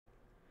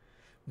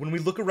When we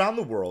look around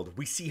the world,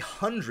 we see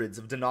hundreds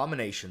of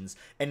denominations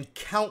and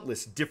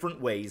countless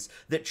different ways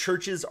that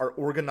churches are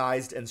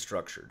organized and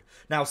structured.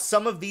 Now,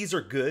 some of these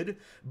are good,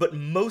 but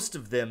most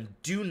of them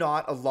do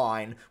not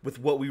align with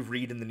what we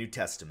read in the New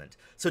Testament.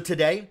 So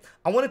today,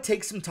 I want to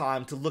take some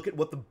time to look at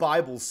what the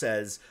Bible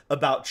says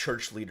about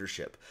church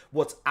leadership.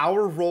 What's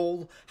our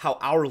role, how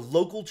our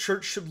local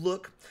church should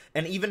look,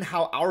 and even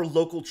how our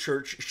local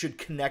church should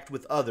connect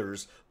with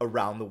others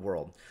around the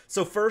world.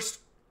 So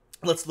first,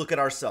 let's look at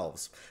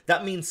ourselves.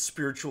 That means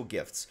spiritual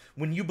gifts.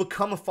 When you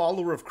become a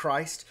follower of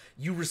Christ,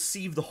 you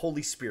receive the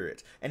Holy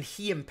Spirit, and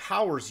He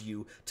empowers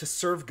you to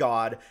serve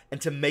God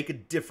and to make a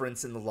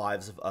difference in the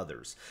lives of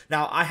others.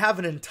 Now, I have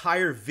an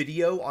entire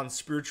video on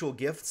spiritual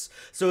gifts,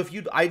 so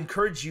I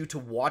encourage you to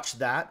watch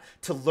that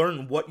to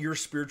learn what your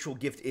spiritual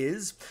gift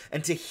is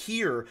and to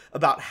hear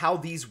about how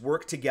these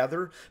work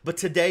together. But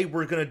today,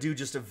 we're going to do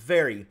just a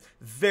very,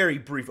 very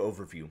brief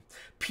overview.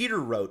 Peter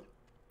wrote,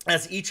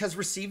 "As each has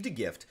received a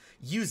gift,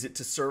 use it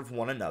to serve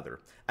one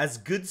another as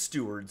good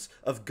stewards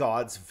of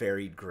God's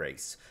varied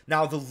grace."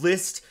 Now, the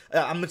list,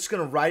 I'm just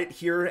going to write it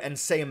here and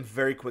say them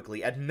very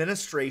quickly.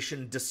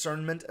 Administration,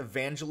 discernment,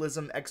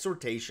 evangelism,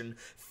 exhortation,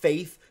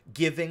 faith,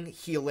 giving,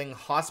 healing,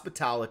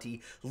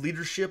 hospitality,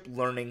 leadership,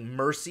 learning,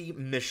 mercy,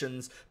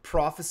 missions,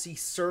 prophecy,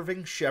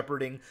 serving,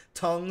 shepherding,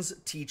 tongues,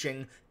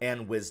 teaching,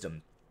 and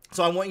wisdom.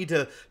 So I want you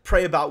to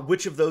pray about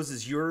which of those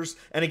is yours.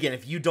 And again,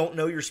 if you don't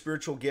know your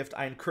spiritual gift,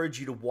 I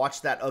encourage you to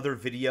watch that other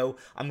video.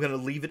 I'm going to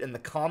leave it in the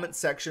comment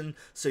section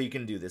so you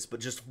can do this. But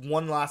just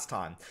one last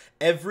time,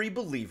 every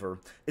believer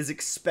is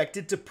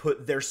expected to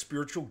put their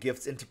spiritual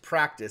gifts into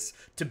practice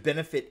to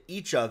benefit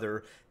each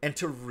other and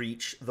to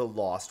reach the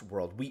lost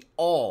world. We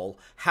all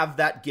have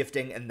that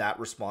gifting and that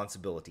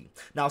responsibility.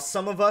 Now,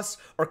 some of us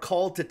are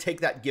called to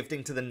take that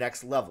gifting to the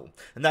next level,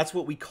 and that's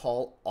what we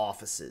call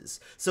offices.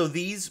 So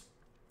these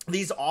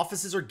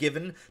offices are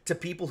given to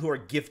people who are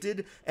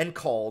gifted and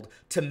called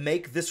to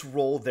make this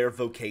role their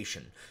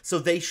vocation. So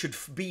they should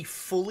be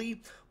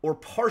fully or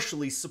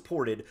partially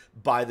supported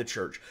by the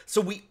church.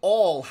 So we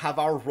all have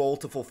our role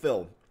to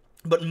fulfill.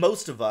 But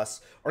most of us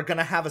are going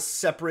to have a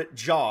separate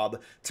job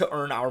to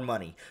earn our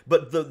money.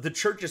 But the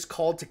church is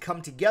called to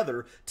come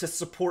together to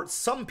support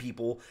some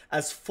people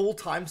as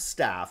full-time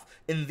staff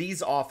in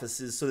these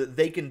offices so that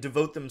they can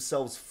devote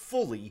themselves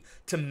fully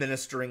to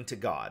ministering to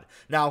God.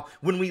 Now,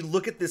 when we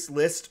look at this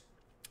list,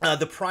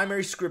 the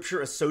primary scripture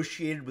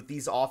associated with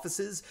these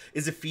offices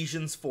is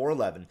Ephesians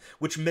 4:11,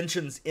 which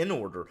mentions in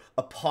order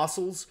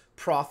apostles,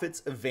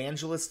 prophets,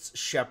 evangelists,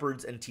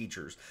 shepherds, and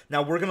teachers.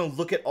 Now, we're going to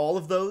look at all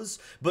of those,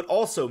 but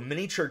also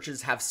many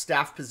churches have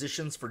staff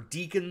positions for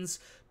deacons,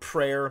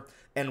 prayer,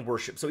 and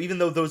worship. So even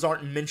though those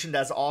aren't mentioned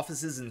as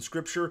offices in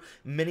scripture,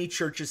 many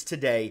churches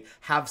today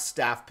have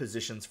staff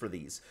positions for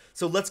these.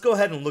 So let's go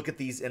ahead and look at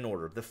these in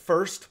order. The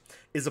first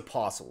is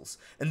apostles,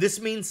 and this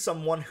means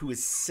someone who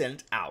is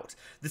sent out.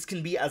 This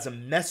can be as a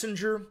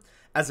messenger,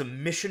 as a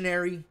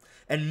missionary,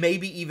 and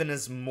maybe even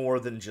as more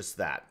than just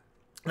that.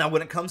 Now,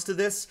 when it comes to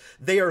this,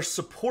 they are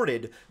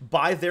supported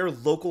by their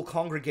local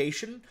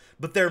congregation,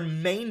 but their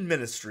main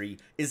ministry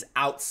is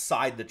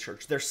outside the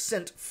church. They're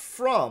sent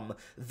from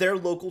their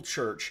local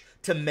church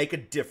to make a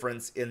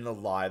difference in the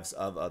lives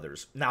of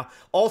others. Now,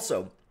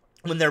 also,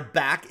 when they're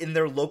back in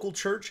their local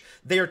church,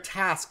 they are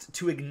tasked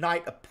to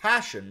ignite a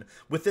passion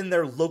within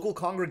their local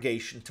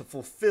congregation to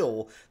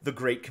fulfill the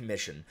Great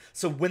Commission.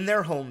 So when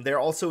they're home, they're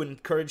also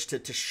encouraged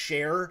to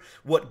share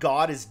what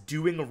God is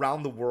doing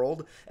around the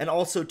world and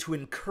also to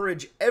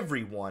encourage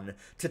everyone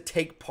to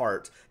take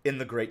part in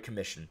the Great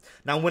Commission.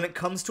 Now, when it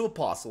comes to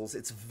apostles,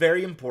 it's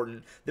very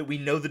important that we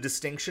know the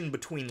distinction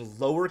between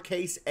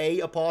lowercase a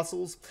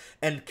apostles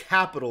and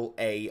capital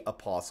A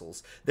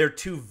apostles. They're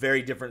two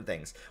very different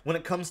things. When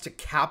it comes to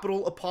capital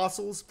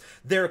apostles,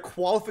 there are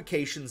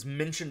qualifications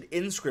mentioned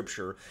in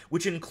Scripture,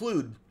 which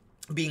include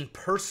being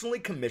personally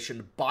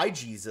commissioned by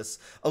Jesus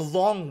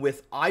along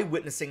with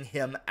eyewitnessing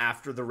him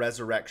after the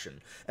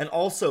resurrection. And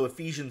also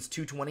Ephesians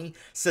 2:20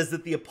 says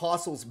that the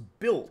apostles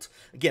built,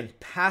 again,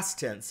 past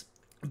tense,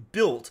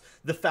 built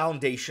the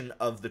foundation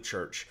of the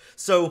church.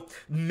 So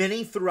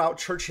many throughout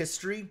church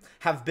history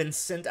have been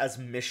sent as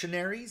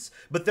missionaries,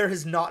 but there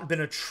has not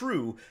been a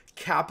true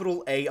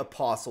capital A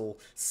apostle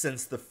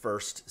since the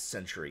first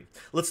century.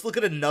 Let's look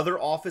at another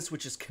office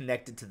which is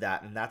connected to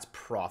that, and that's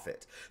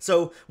prophet.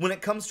 So when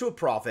it comes to a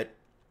prophet,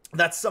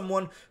 that's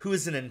someone who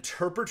is an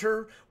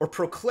interpreter or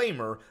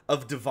proclaimer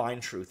of divine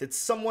truth. It's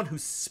someone who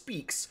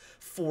speaks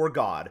for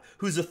God,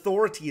 whose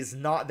authority is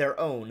not their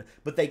own,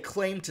 but they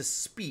claim to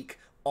speak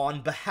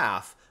on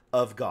behalf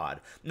of God.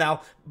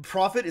 Now,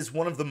 prophet is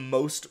one of the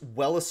most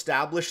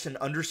well-established and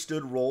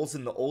understood roles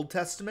in the Old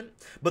Testament,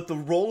 but the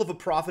role of a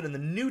prophet in the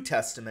New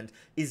Testament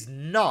is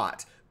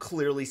not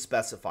clearly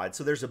specified.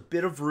 So there's a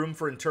bit of room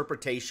for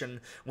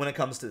interpretation when it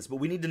comes to this, but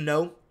we need to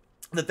know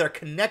that they're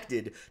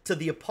connected to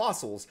the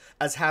apostles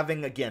as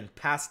having, again,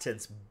 past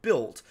tense,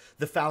 built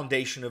the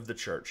foundation of the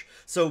church.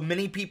 So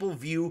many people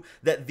view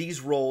that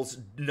these roles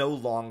no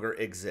longer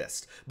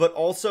exist. But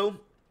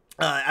also,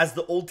 As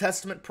the Old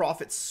Testament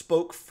prophets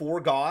spoke for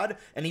God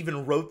and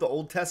even wrote the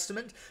Old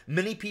Testament,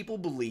 many people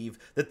believe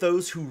that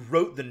those who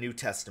wrote the New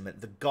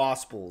Testament, the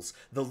Gospels,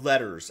 the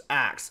letters,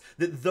 Acts,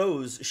 that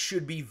those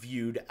should be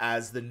viewed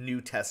as the New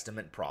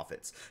Testament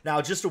prophets.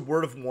 Now, just a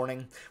word of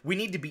warning, we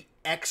need to be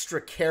extra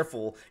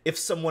careful if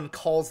someone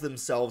calls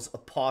themselves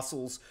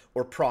apostles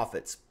or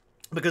prophets,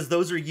 because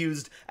those are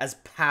used as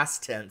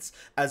past tense,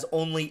 as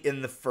only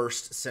in the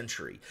first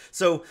century.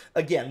 So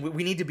again,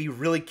 we need to be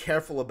really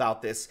careful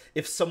about this.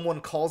 If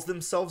someone calls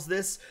themselves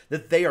this,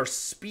 that they are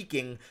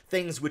speaking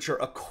things which are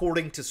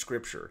according to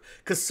Scripture.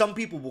 Because some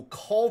people will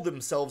call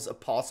themselves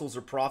apostles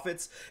or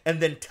prophets and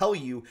then tell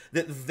you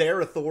that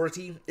their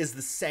authority is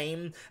the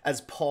same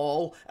as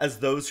Paul, as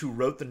those who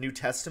wrote the New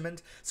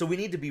Testament. So we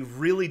need to be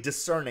really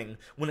discerning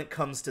when it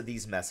comes to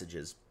these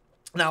messages.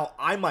 Now,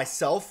 I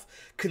myself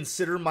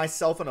consider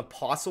myself an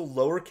apostle,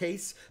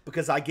 lowercase,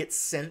 because I get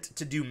sent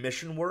to do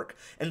mission work,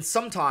 and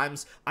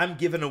sometimes I'm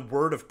given a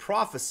word of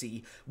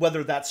prophecy,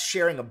 whether that's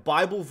sharing a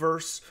Bible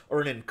verse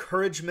or an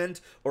encouragement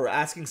or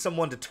asking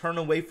someone to turn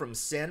away from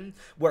sin,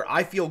 where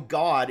I feel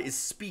God is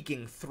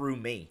speaking through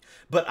me.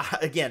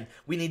 But again,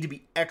 we need to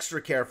be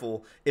extra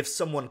careful if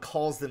someone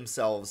calls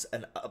themselves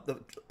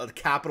a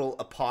capital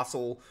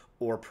apostle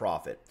or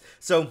prophet.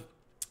 So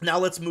now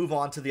let's move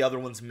on to the other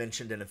ones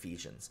mentioned in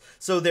Ephesians.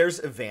 So there's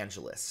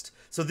evangelist.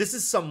 So this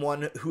is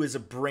someone who is a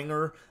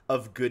bringer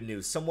of good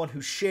news, someone who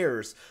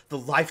shares the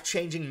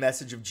life-changing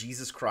message of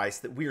Jesus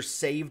Christ, that we are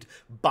saved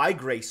by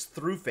grace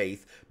through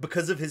faith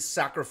because of his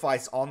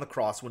sacrifice on the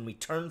cross when we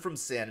turn from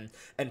sin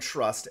and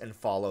trust and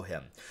follow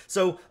him.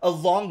 So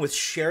along with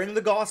sharing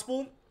the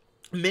gospel,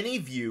 many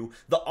view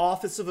the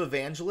office of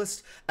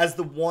evangelist as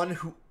the one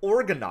who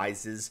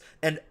organizes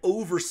and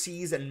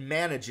oversees and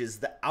manages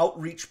the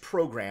outreach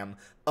program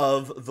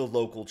of the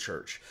local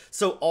church.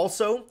 So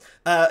also,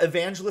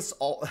 evangelists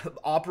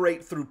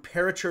operate through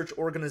parachurch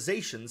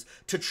organizations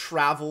to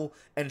travel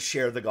and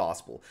share the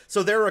gospel.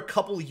 So there are a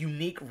couple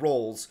unique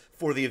roles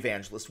for the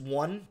evangelist.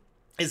 One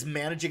is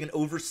managing and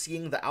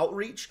overseeing the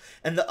outreach,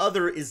 and the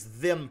other is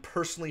them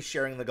personally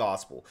sharing the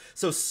gospel.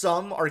 So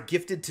some are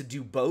gifted to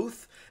do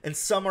both, and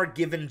some are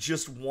given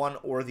just one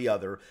or the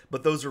other,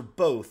 but those are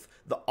both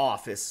the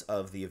office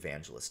of the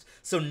evangelist.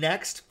 So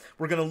next,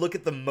 we're going to look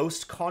at the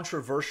most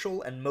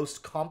controversial and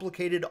most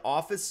complicated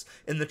office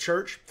in the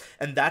church,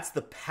 and that's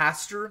the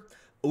pastor,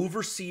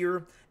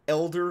 overseer,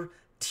 elder,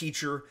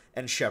 teacher,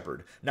 and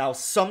shepherd. Now,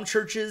 some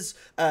churches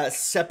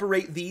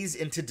separate these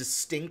into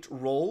distinct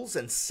roles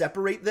and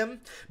separate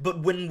them, but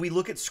when we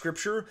look at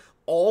Scripture,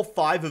 all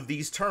 5 of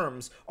these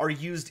terms are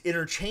used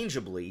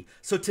interchangeably.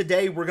 So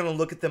today we're going to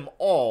look at them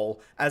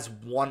all as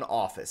one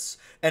office,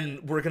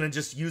 and we're going to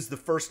just use the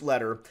first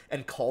letter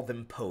and call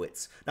them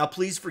poets. Now,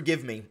 please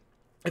forgive me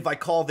if I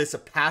call this a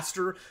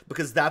pastor,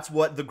 because that's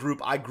what the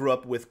group I grew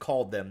up with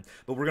called them,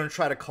 but we're going to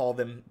try to call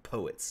them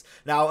poets.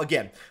 Now,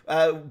 again,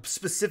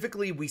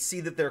 specifically, we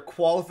see that their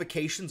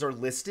qualifications are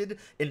listed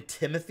in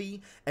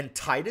Timothy and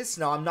Titus.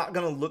 Now, I'm not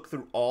going to look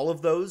through all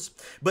of those,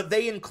 but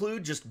they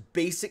include just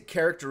basic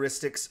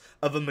characteristics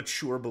of a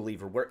mature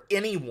believer. Where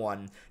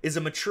anyone is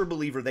a mature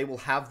believer, they will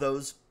have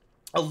those.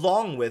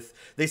 Along with,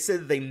 they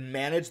said they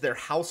manage their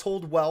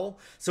household well,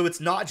 so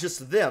it's not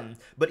just them,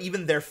 but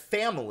even their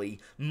family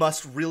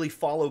must really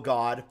follow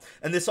God.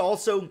 And this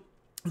also,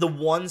 the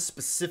one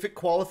specific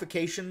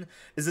qualification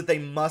is that they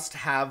must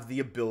have the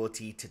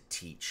ability to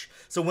teach.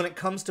 So when it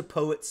comes to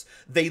poets,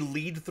 they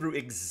lead through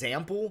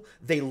example,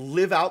 they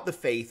live out the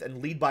faith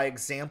and lead by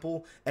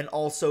example and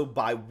also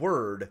by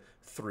word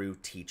through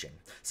teaching.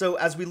 So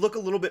as we look a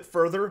little bit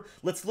further,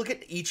 let's look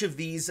at each of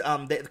these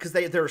because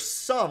there are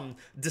some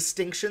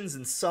distinctions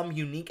and some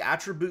unique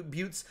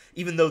attributes,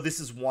 even though this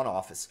is one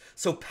office.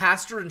 So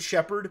pastor and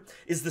shepherd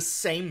is the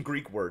same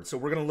Greek word. So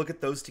we're going to look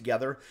at those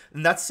together.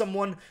 And that's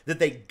someone that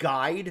they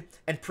guide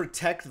and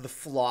protect the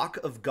flock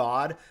of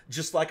God,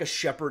 just like a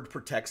shepherd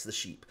protects the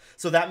sheep.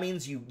 So that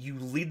means you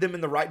lead them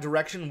in the right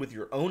direction with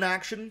your own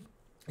action.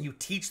 You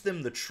teach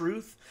them the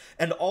truth,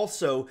 and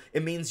also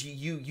it means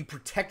you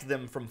protect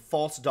them from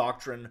false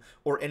doctrine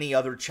or any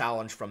other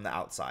challenge from the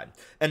outside.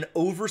 An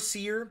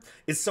overseer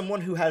is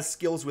someone who has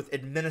skills with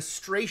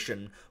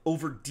administration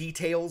over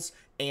details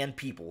and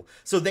people.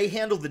 So they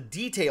handle the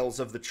details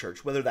of the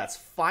church, whether that's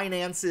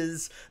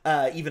finances,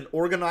 even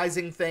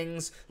organizing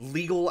things,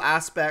 legal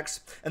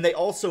aspects, and they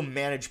also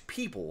manage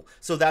people.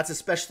 So that's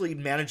especially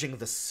managing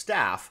the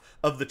staff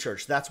of the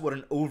church. That's what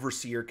an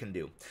overseer can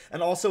do.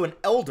 And also an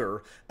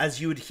elder,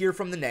 as you would hear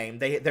from the name,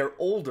 they're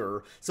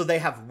older, so they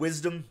have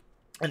wisdom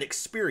and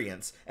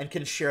experience and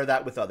can share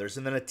that with others.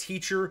 And then a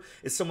teacher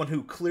is someone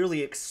who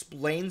clearly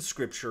explains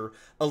Scripture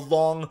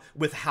along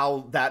with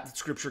how that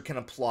Scripture can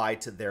apply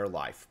to their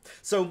life.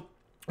 So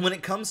when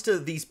it comes to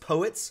these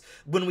poets,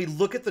 when we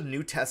look at the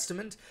New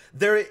Testament,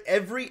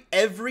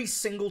 every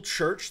single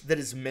church that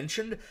is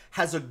mentioned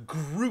has a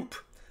group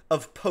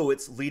of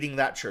poets leading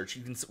that church.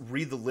 You can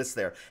read the list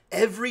there.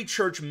 Every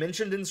church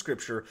mentioned in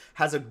Scripture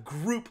has a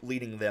group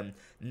leading them,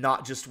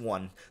 not just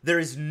one. There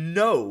is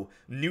no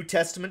New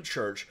Testament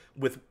church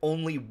with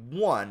only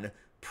one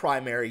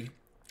primary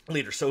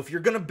leader. So if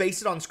you're going to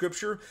base it on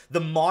scripture, the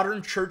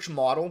modern church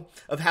model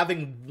of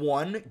having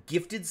one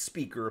gifted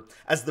speaker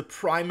as the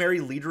primary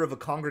leader of a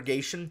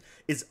congregation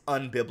is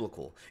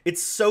unbiblical.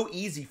 It's so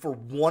easy for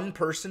one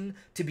person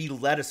to be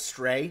led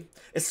astray,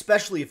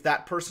 especially if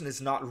that person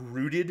is not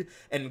rooted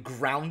and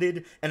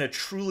grounded and a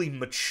truly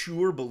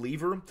mature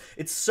believer.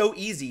 It's so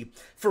easy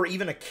for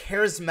even a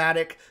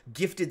charismatic,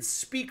 gifted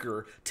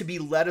speaker to be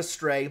led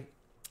astray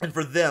and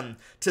for them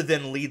to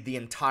then lead the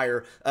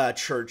entire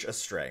church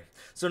astray.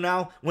 So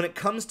now, when it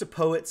comes to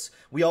poets,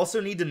 we also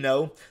need to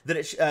know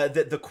that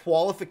that the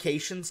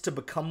qualifications to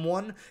become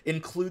one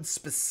include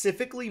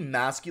specifically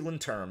masculine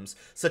terms,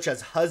 such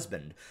as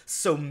husband.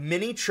 So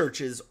many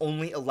churches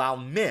only allow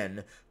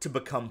men to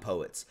become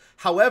poets.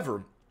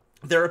 However,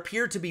 there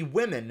appear to be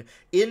women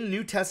in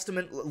New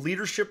Testament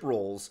leadership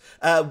roles,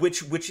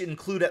 which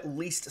include at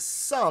least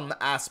some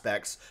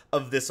aspects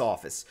of this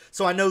office.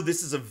 So I know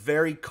this is a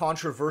very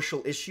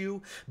controversial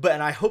issue,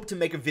 and I hope to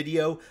make a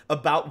video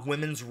about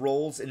women's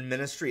roles in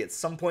ministry at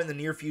some point in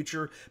the near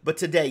future. But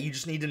today, you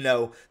just need to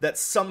know that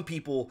some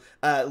people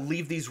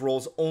leave these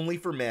roles only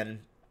for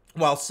men,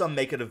 while some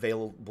make it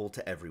available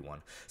to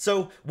everyone.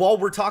 So while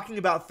we're talking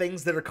about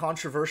things that are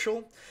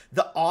controversial,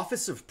 the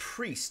office of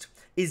priest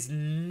is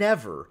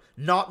never,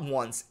 not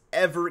once,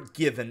 ever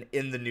given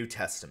in the New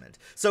Testament.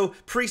 So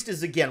priest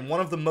is, again,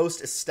 one of the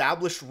most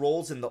established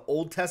roles in the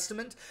Old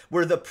Testament,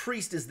 where the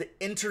priest is the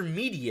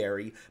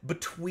intermediary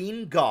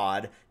between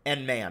God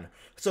and man.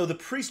 So the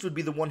priest would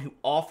be the one who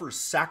offers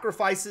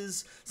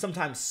sacrifices,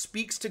 sometimes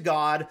speaks to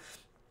God.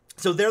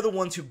 So they're the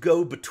ones who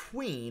go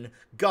between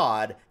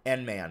God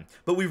and man.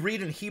 But we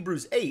read in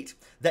Hebrews 8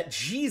 that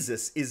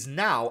Jesus is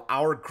now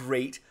our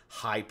great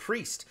high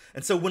priest.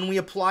 And so when we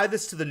apply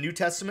this to the New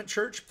Testament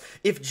church,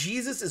 if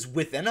Jesus is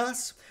within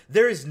us,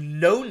 there is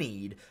no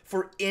need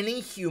for any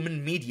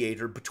human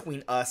mediator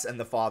between us and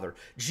the Father.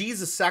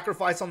 Jesus'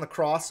 sacrifice on the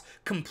cross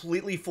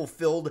completely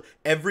fulfilled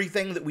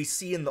everything that we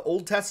see in the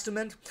Old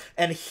Testament,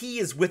 and he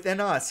is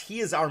within us. He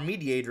is our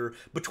mediator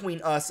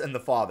between us and the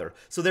Father.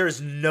 So there is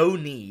no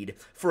need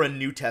for a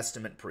New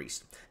Testament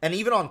priest. And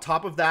even on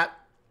top of that,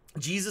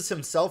 Jesus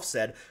himself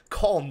said,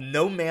 "Call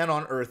no man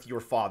on earth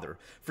your father,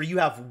 for you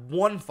have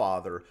one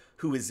Father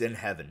who is in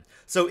heaven."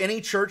 So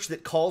any church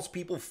that calls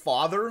people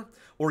father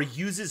or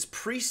uses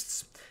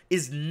priests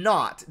is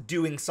not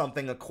doing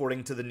something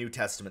according to the New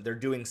Testament. They're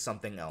doing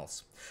something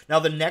else. Now,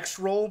 the next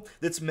role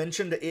that's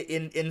mentioned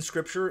in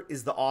Scripture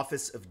is the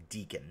office of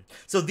deacon.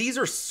 So these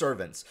are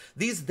servants.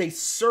 They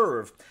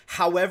serve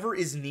however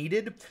is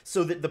needed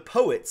so that the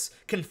poets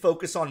can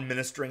focus on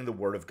ministering the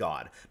word of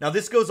God. Now,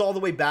 this goes all the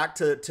way back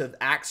to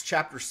Acts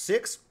chapter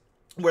 6,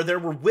 where there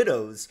were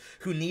widows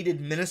who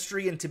needed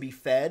ministry and to be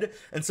fed.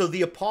 And so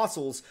the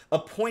apostles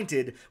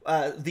appointed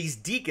these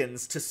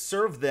deacons to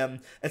serve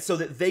them, and so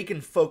that they can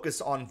focus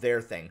on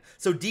their thing.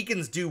 So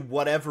deacons do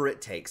whatever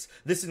it takes.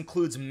 This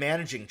includes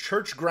managing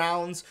church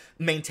grounds,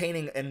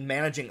 maintaining and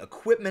managing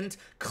equipment,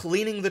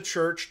 cleaning the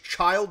church,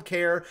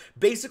 childcare.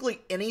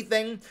 Basically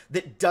anything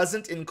that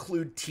doesn't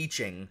include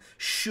teaching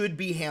should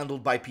be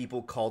handled by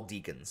people called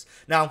deacons.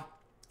 Now,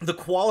 the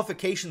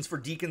qualifications for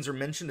deacons are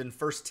mentioned in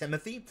 1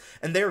 Timothy,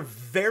 and they're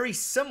very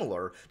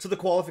similar to the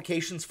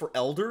qualifications for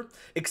elder,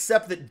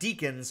 except that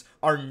deacons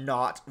are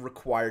not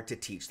required to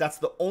teach. That's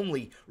the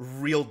only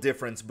real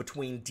difference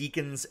between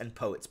deacons and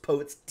poets.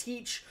 Poets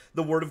teach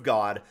the word of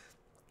God.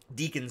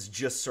 Deacons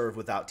just serve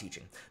without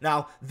teaching.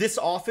 Now, this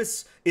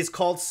office is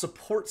called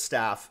support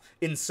staff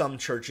in some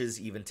churches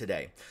even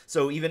today.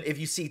 So even if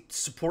you see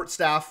support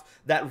staff,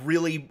 that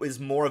really is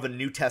more of a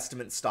New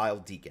Testament style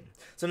deacon.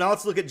 So now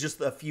let's look at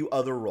just a few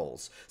other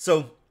roles.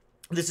 So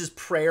this is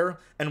prayer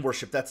and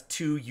worship. That's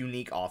two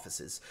unique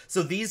offices.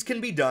 So these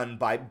can be done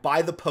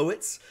by the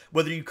poets,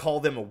 whether you call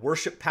them a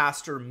worship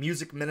pastor,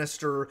 music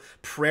minister,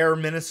 prayer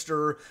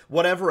minister,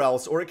 whatever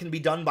else, or it can be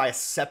done by a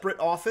separate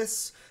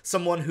office,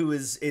 someone who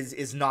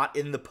is not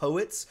in the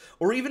poets,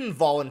 or even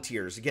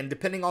volunteers. Again,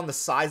 depending on the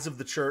size of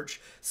the church,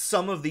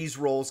 some of these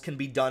roles can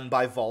be done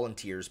by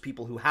volunteers,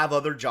 people who have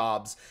other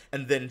jobs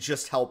and then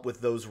just help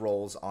with those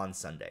roles on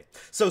Sunday.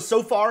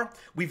 So far,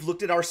 we've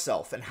looked at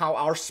ourselves and how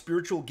our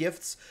spiritual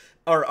gifts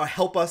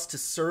help us to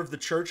serve the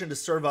church and to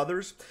serve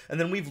others. And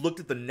then we've looked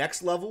at the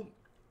next level,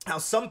 how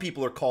some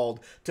people are called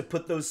to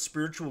put those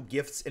spiritual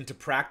gifts into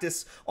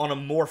practice on a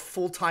more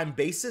full-time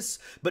basis.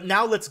 But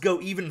now let's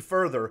go even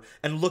further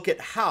and look at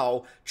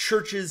how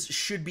churches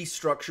should be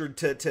structured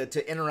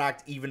to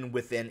interact even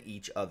within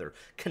each other.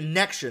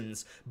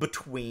 Connections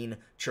between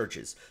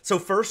churches. So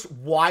first,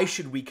 why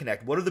should we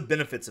connect? What are the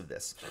benefits of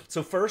this?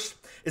 So first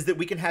is that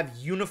we can have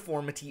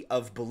uniformity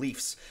of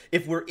beliefs.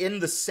 If we're in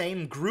the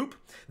same group,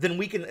 then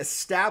we can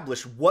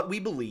establish what we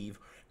believe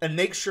and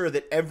make sure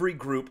that every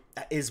group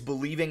is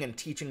believing and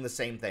teaching the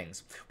same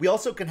things. We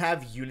also can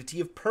have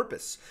unity of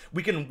purpose.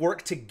 We can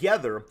work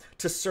together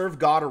to serve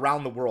God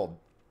around the world.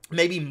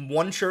 Maybe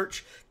one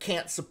church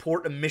can't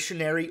support a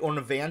missionary or an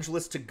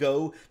evangelist to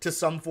go to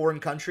some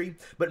foreign country,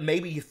 but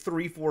maybe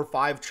 3, 4,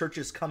 5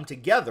 churches come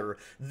together,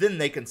 then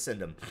they can send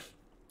them.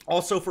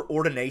 Also for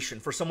ordination,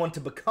 for someone to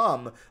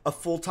become a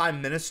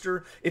full-time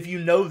minister, if you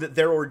know that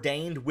they're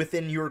ordained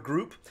within your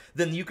group,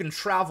 then you can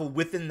travel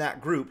within that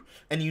group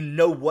and you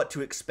know what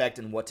to expect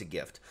and what to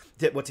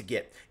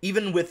get.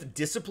 Even with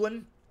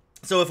discipline,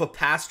 so if a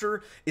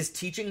pastor is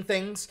teaching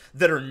things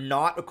that are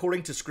not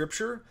according to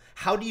scripture,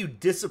 how do you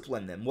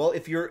discipline them? Well,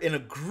 if you're in a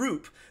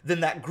group,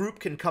 then that group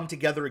can come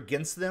together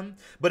against them.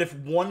 But if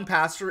one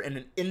pastor in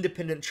an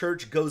independent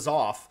church goes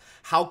off,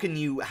 how can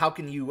you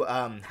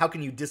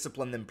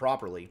discipline them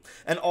properly?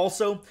 And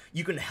also,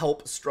 you can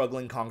help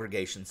struggling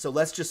congregations. So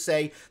let's just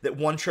say that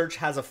one church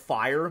has a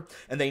fire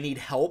and they need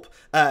help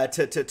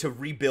to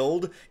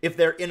rebuild. If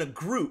they're in a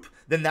group,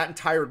 then that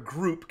entire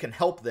group can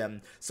help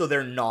them so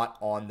they're not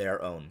on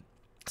their own.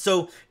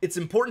 So it's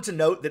important to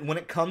note that when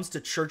it comes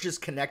to churches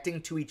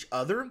connecting to each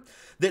other,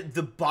 that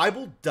the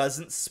Bible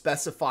doesn't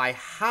specify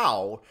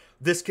how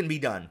this can be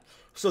done.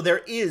 So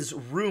there is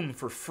room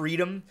for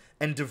freedom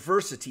and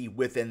diversity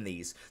within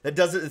these. That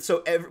doesn't.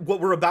 So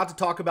what we're about to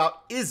talk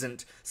about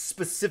isn't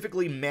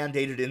specifically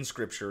mandated in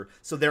Scripture.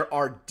 So there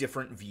are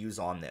different views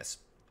on this.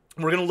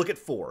 We're going to look at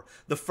 4.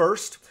 The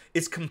first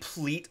is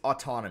complete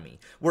autonomy,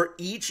 where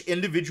each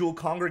individual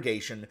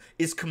congregation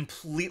is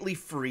completely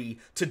free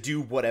to do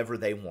whatever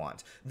they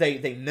want.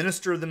 They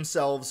minister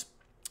themselves,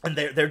 and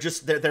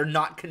they're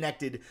not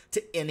connected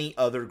to any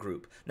other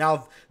group.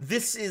 Now,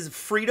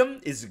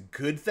 freedom is a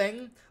good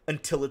thing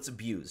until it's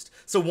abused.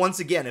 So once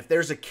again, if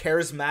there's a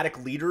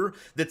charismatic leader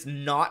that's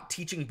not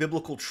teaching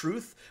biblical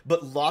truth,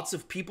 but lots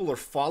of people are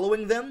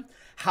following them,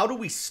 how do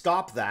we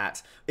stop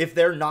that if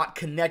they're not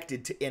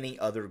connected to any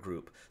other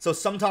group? So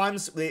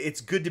sometimes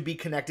it's good to be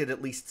connected,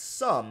 at least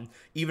some,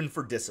 even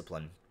for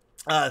discipline.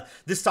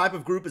 This type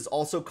of group is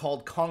also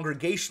called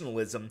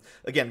congregationalism,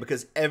 again,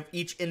 because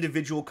each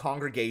individual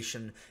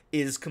congregation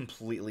is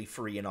completely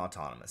free and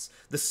autonomous.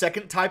 The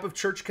second type of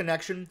church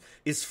connection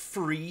is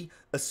free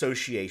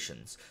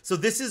associations. So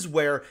this is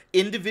where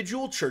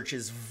individual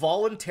churches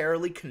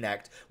voluntarily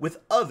connect with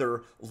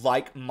other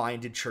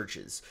like-minded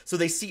churches. So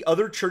they see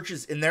other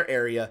churches in their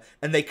area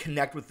and they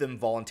connect with them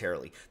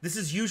voluntarily. This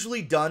is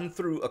usually done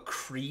through a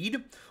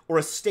creed or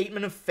a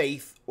statement of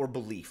faith or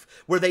belief,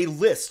 where they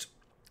list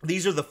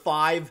these are the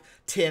 5,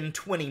 10,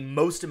 20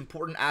 most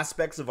important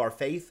aspects of our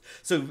faith.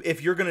 So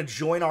if you're going to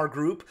join our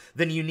group,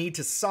 then you need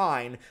to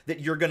sign that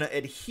you're going to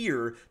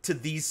adhere to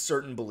these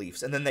certain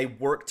beliefs. And then they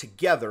work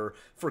together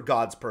for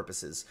God's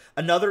purposes.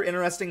 Another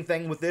interesting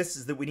thing with this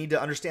is that we need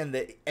to understand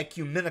the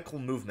ecumenical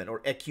movement, or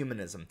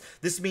ecumenism.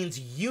 This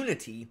means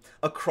unity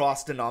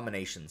across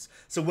denominations.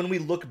 So when we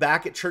look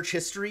back at church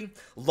history,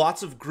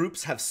 lots of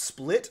groups have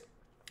split.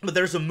 But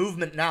there's a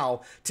movement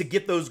now to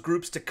get those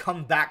groups to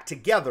come back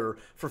together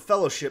for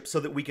fellowship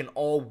so that we can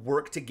all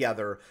work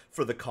together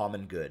for the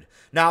common good.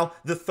 Now,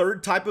 the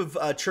third type of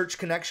church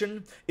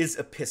connection is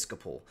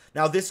episcopal.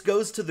 Now, this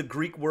goes to the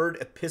Greek word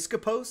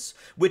episkopos,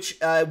 which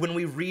when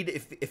we read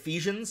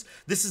Ephesians,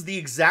 this is the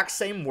exact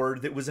same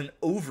word that was an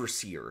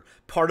overseer,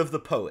 part of the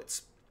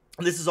poets.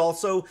 This is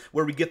also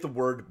where we get the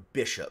word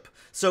bishop.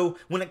 So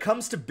when it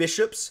comes to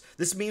bishops,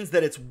 this means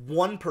that it's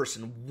one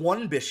person,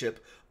 one bishop,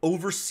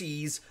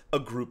 oversees a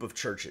group of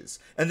churches.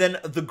 And then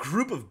the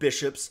group of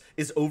bishops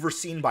is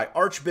overseen by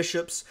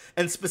archbishops,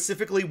 and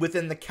specifically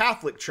within the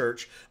Catholic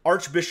Church,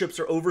 archbishops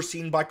are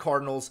overseen by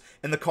cardinals,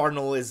 and the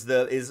cardinal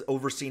is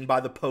overseen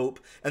by the Pope,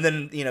 and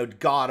then,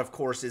 God, of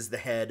course, is the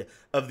head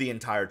of the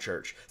entire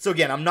church. So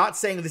again, I'm not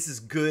saying this is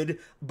good,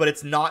 but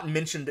it's not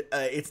mentioned,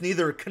 it's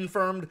neither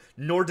confirmed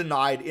nor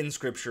denied in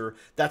Scripture.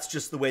 That's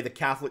just the way the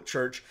Catholic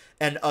Church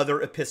and other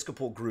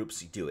episcopal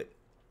groups do it.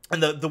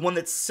 And the one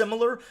that's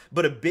similar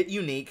but a bit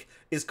unique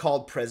is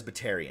called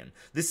Presbyterian.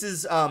 This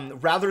is,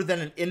 rather than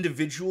an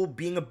individual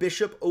being a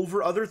bishop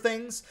over other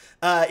things,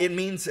 it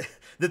means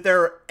that there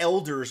are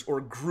elders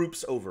or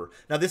groups over.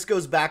 Now, this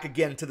goes back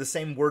again to the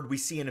same word we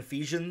see in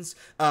Ephesians,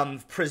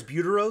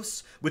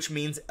 presbyteros, which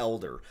means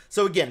elder.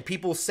 So again,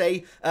 people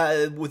say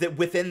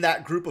within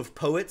that group of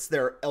poets,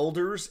 there are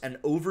elders and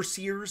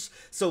overseers.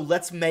 So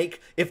let's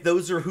make, if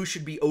those are who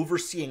should be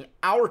overseeing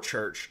our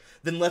church,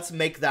 then let's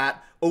make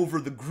that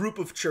over the group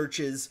of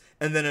churches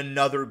and then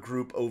another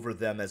group over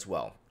them as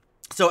well.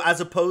 So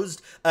as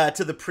opposed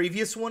to the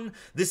previous one,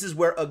 this is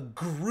where a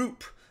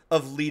group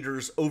of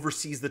leaders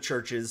oversees the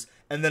churches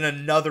and then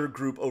another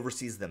group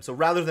oversees them. So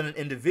rather than an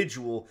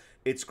individual,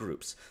 it's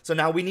groups. So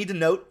now we need to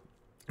note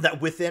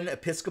that within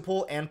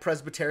Episcopal and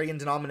Presbyterian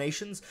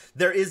denominations,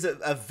 there is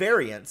a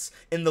variance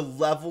in the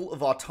level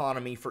of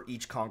autonomy for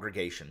each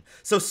congregation.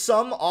 So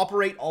some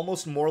operate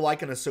almost more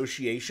like an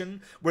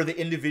association, where the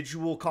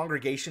individual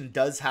congregation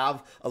does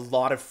have a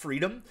lot of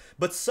freedom,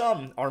 but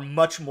some are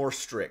much more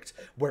strict,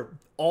 where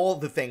all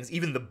the things,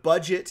 even the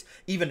budget,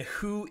 even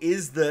who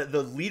is the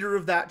leader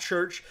of that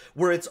church,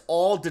 where it's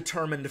all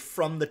determined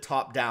from the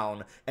top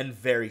down and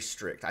very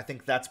strict. I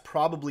think that's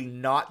probably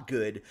not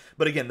good,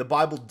 but again, the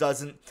Bible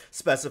doesn't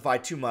specify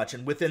too much,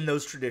 and within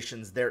those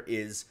traditions, there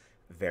is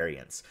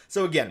variance.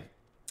 So again,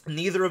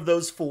 neither of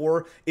those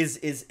 4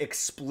 is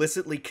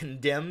explicitly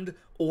condemned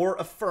or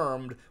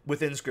affirmed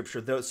within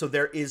Scripture. So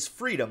there is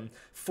freedom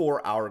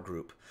for our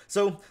group.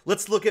 So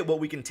let's look at what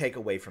we can take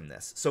away from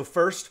this. So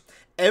first,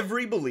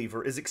 every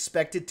believer is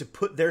expected to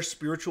put their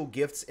spiritual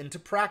gifts into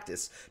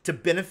practice to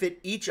benefit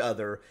each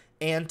other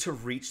and to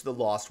reach the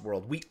lost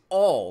world. We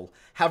all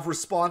have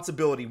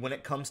responsibility when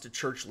it comes to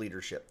church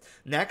leadership.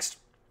 Next,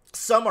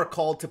 some are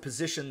called to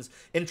positions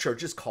in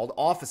churches called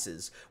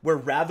offices, where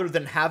rather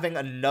than having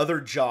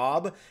another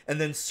job and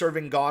then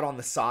serving God on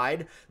the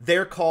side,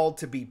 they're called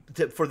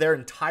for their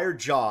entire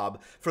job,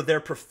 for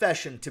their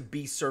profession to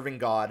be serving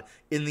God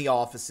in the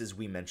offices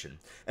we mentioned.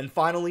 And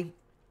finally,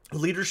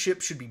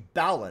 leadership should be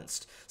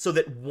balanced so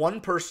that one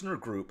person or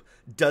group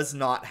does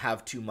not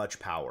have too much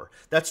power.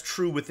 That's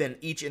true within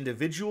each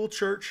individual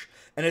church,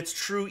 and it's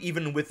true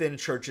even within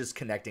churches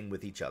connecting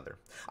with each other.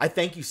 I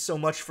thank you so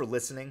much for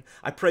listening.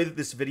 I pray that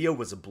this video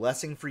was a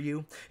blessing for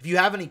you. If you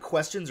have any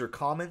questions or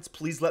comments,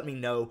 please let me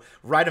know.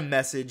 Write a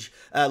message.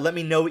 Let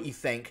me know what you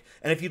think.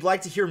 And if you'd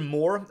like to hear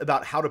more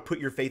about how to put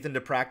your faith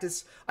into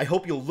practice, I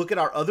hope you'll look at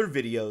our other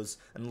videos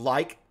and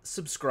like,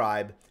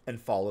 subscribe,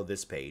 and follow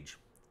this page.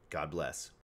 God bless.